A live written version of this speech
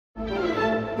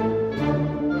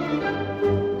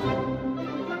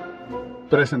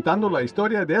Presentando la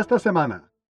historia de esta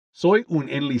semana. Soy un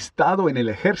enlistado en el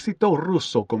ejército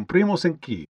ruso con primos en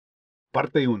Kiev.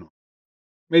 Parte 1.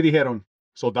 Me dijeron,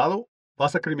 soldado,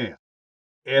 vas a Crimea.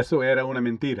 Eso era una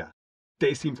mentira.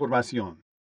 Desinformación.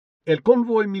 El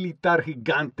convoy militar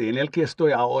gigante en el que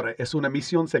estoy ahora es una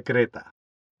misión secreta.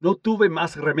 No tuve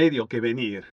más remedio que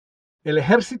venir. El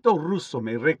ejército ruso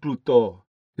me reclutó.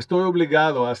 Estoy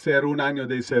obligado a hacer un año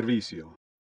de servicio.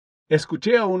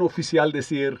 Escuché a un oficial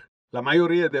decir, la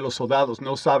mayoría de los soldados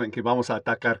no saben que vamos a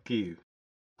atacar Kiev.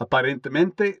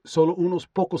 Aparentemente, solo unos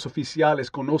pocos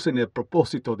oficiales conocen el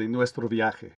propósito de nuestro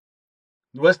viaje.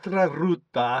 Nuestra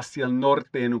ruta hacia el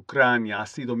norte en Ucrania ha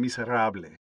sido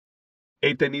miserable.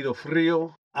 He tenido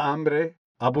frío, hambre,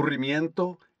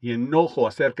 aburrimiento y enojo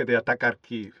acerca de atacar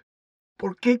Kiev.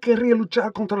 ¿Por qué querría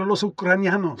luchar contra los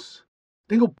ucranianos?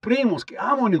 Tengo primos que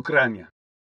amo en Ucrania.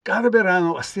 Cada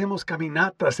verano hacemos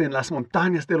caminatas en las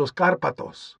montañas de los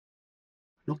Cárpatos.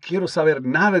 No quiero saber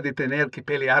nada de tener que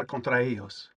pelear contra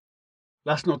ellos.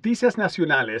 Las noticias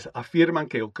nacionales afirman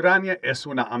que Ucrania es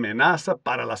una amenaza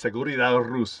para la seguridad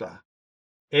rusa.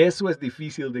 Eso es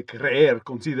difícil de creer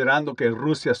considerando que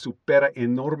Rusia supera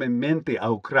enormemente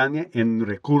a Ucrania en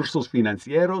recursos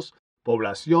financieros,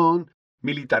 población,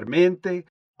 militarmente,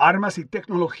 armas y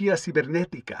tecnología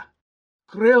cibernética.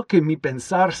 Creo que mi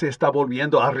pensar se está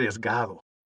volviendo arriesgado.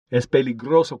 Es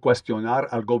peligroso cuestionar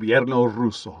al gobierno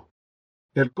ruso.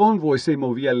 El convoy se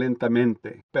movía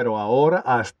lentamente, pero ahora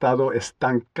ha estado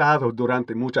estancado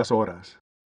durante muchas horas.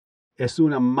 Es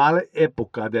una mala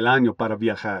época del año para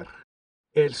viajar.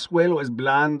 El suelo es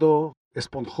blando,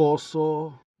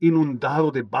 esponjoso,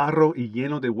 inundado de barro y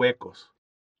lleno de huecos.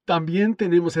 También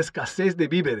tenemos escasez de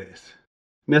víveres.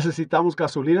 Necesitamos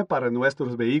gasolina para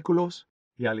nuestros vehículos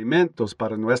y alimentos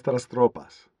para nuestras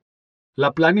tropas.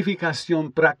 La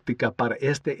planificación práctica para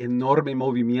este enorme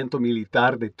movimiento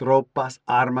militar de tropas,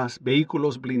 armas,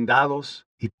 vehículos blindados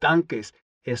y tanques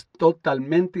es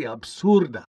totalmente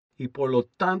absurda y por lo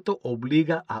tanto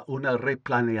obliga a una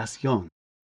replaneación.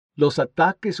 Los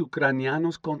ataques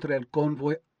ucranianos contra el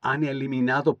convoy han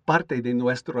eliminado parte de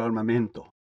nuestro armamento.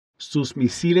 Sus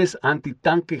misiles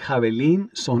antitanque Javelin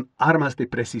son armas de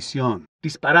precisión,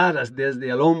 disparadas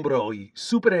desde el hombro y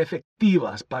súper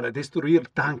efectivas para destruir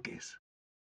tanques.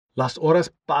 Las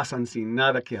horas pasan sin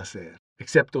nada que hacer,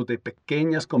 excepto de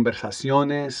pequeñas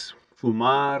conversaciones,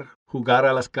 fumar, jugar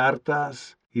a las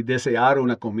cartas y desear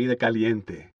una comida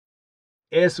caliente.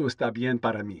 Eso está bien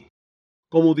para mí.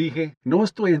 Como dije, no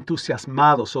estoy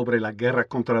entusiasmado sobre la guerra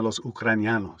contra los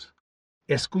ucranianos.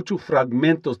 Escucho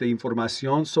fragmentos de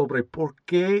información sobre por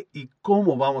qué y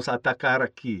cómo vamos a atacar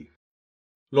aquí.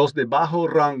 Los de bajo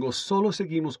rango solo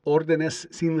seguimos órdenes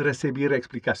sin recibir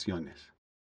explicaciones.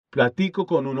 Platico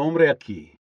con un hombre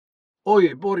aquí.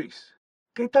 Oye, Boris,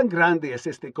 ¿qué tan grande es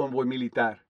este convoy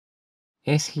militar?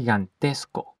 Es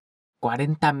gigantesco,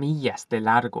 40 millas de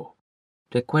largo.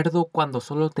 Recuerdo cuando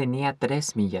solo tenía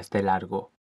 3 millas de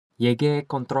largo. Llegué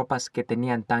con tropas que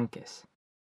tenían tanques.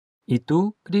 ¿Y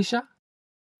tú, Grisha?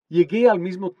 Llegué al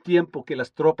mismo tiempo que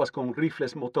las tropas con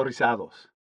rifles motorizados.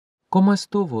 ¿Cómo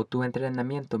estuvo tu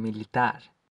entrenamiento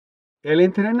militar? El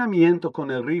entrenamiento con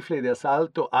el rifle de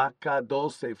asalto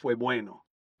AK-12 fue bueno.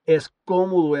 Es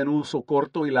cómodo en uso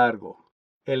corto y largo.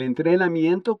 El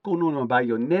entrenamiento con una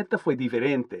bayoneta fue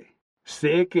diferente.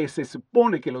 Sé que se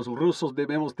supone que los rusos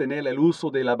debemos tener el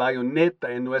uso de la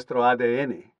bayoneta en nuestro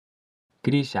ADN.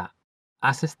 Grisha,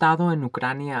 ¿has estado en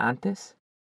Ucrania antes?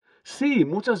 Sí,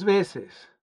 muchas veces.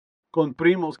 Con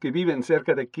primos que viven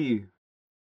cerca de Kiev.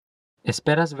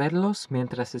 ¿Esperas verlos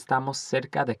mientras estamos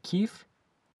cerca de Kiev?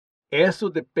 Eso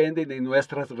depende de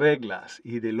nuestras reglas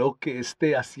y de lo que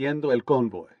esté haciendo el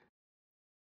convoy.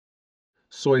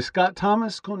 Soy Scott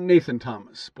Thomas con Nathan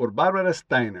Thomas por Barbara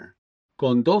Steiner,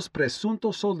 con 2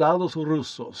 presuntos soldados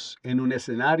rusos en un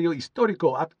escenario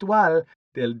histórico actual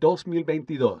del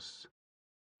 2022,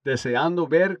 deseando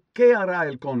ver qué hará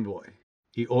el convoy,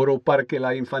 y oro para que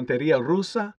la infantería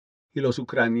rusa y los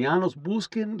ucranianos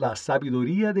busquen la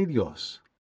sabiduría de Dios.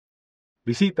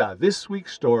 Visita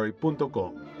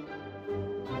thisweekstory.com.